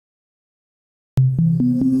In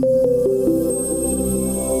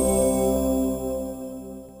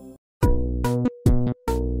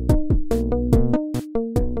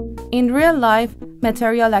real life,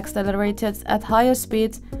 material accelerated at higher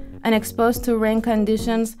speeds and exposed to rain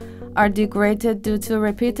conditions are degraded due to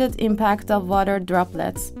repeated impact of water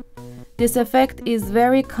droplets. This effect is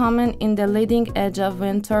very common in the leading edge of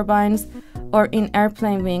wind turbines or in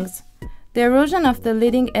airplane wings. The erosion of the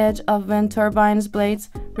leading edge of wind turbines blades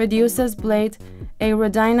reduces blade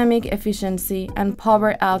aerodynamic efficiency and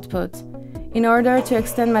power output. In order to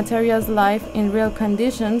extend material's life in real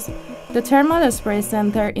conditions, the Thermal Spray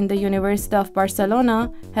Center in the University of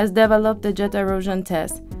Barcelona has developed the jet erosion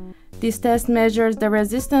test. This test measures the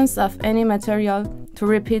resistance of any material to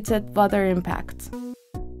repeated water impact.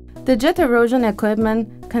 The jet erosion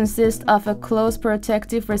equipment consists of a closed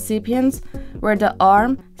protective recipient where the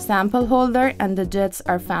arm, sample holder, and the jets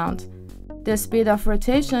are found. The speed of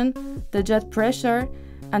rotation, the jet pressure,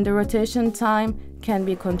 and the rotation time can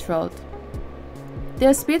be controlled.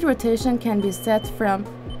 The speed rotation can be set from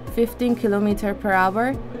 15 km per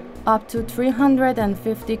hour up to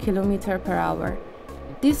 350 km per hour.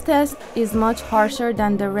 This test is much harsher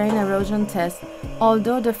than the rain erosion test,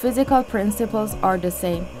 although the physical principles are the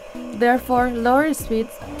same. Therefore, lower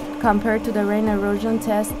speeds compared to the rain erosion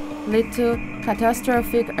test lead to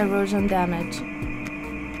catastrophic erosion damage.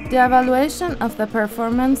 The evaluation of the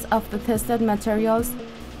performance of the tested materials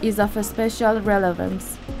is of a special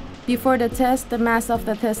relevance. Before the test, the mass of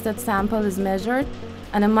the tested sample is measured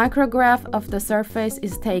and a micrograph of the surface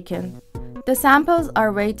is taken. The samples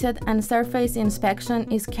are weighted and surface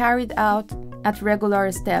inspection is carried out at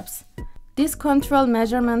regular steps. These control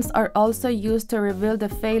measurements are also used to reveal the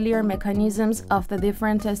failure mechanisms of the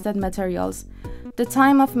different tested materials. The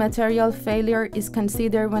time of material failure is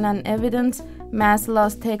considered when an evident mass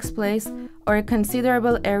loss takes place or a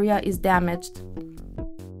considerable area is damaged.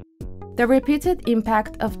 The repeated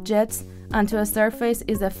impact of jets onto a surface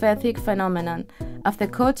is a fatigue phenomenon of the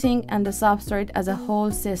coating and the substrate as a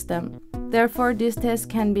whole system. Therefore, this test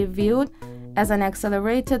can be viewed as an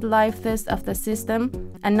accelerated life test of the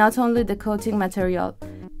system and not only the coating material.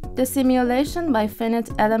 The simulation by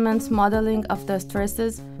finite element modeling of the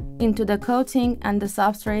stresses into the coating and the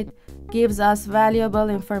substrate gives us valuable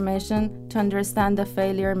information to understand the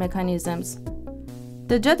failure mechanisms.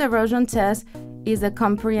 The jet erosion test is a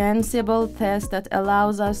comprehensible test that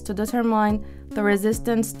allows us to determine the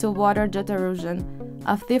resistance to water jet erosion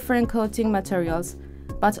of different coating materials,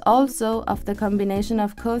 but also of the combination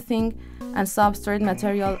of coating and substrate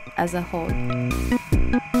material as a whole.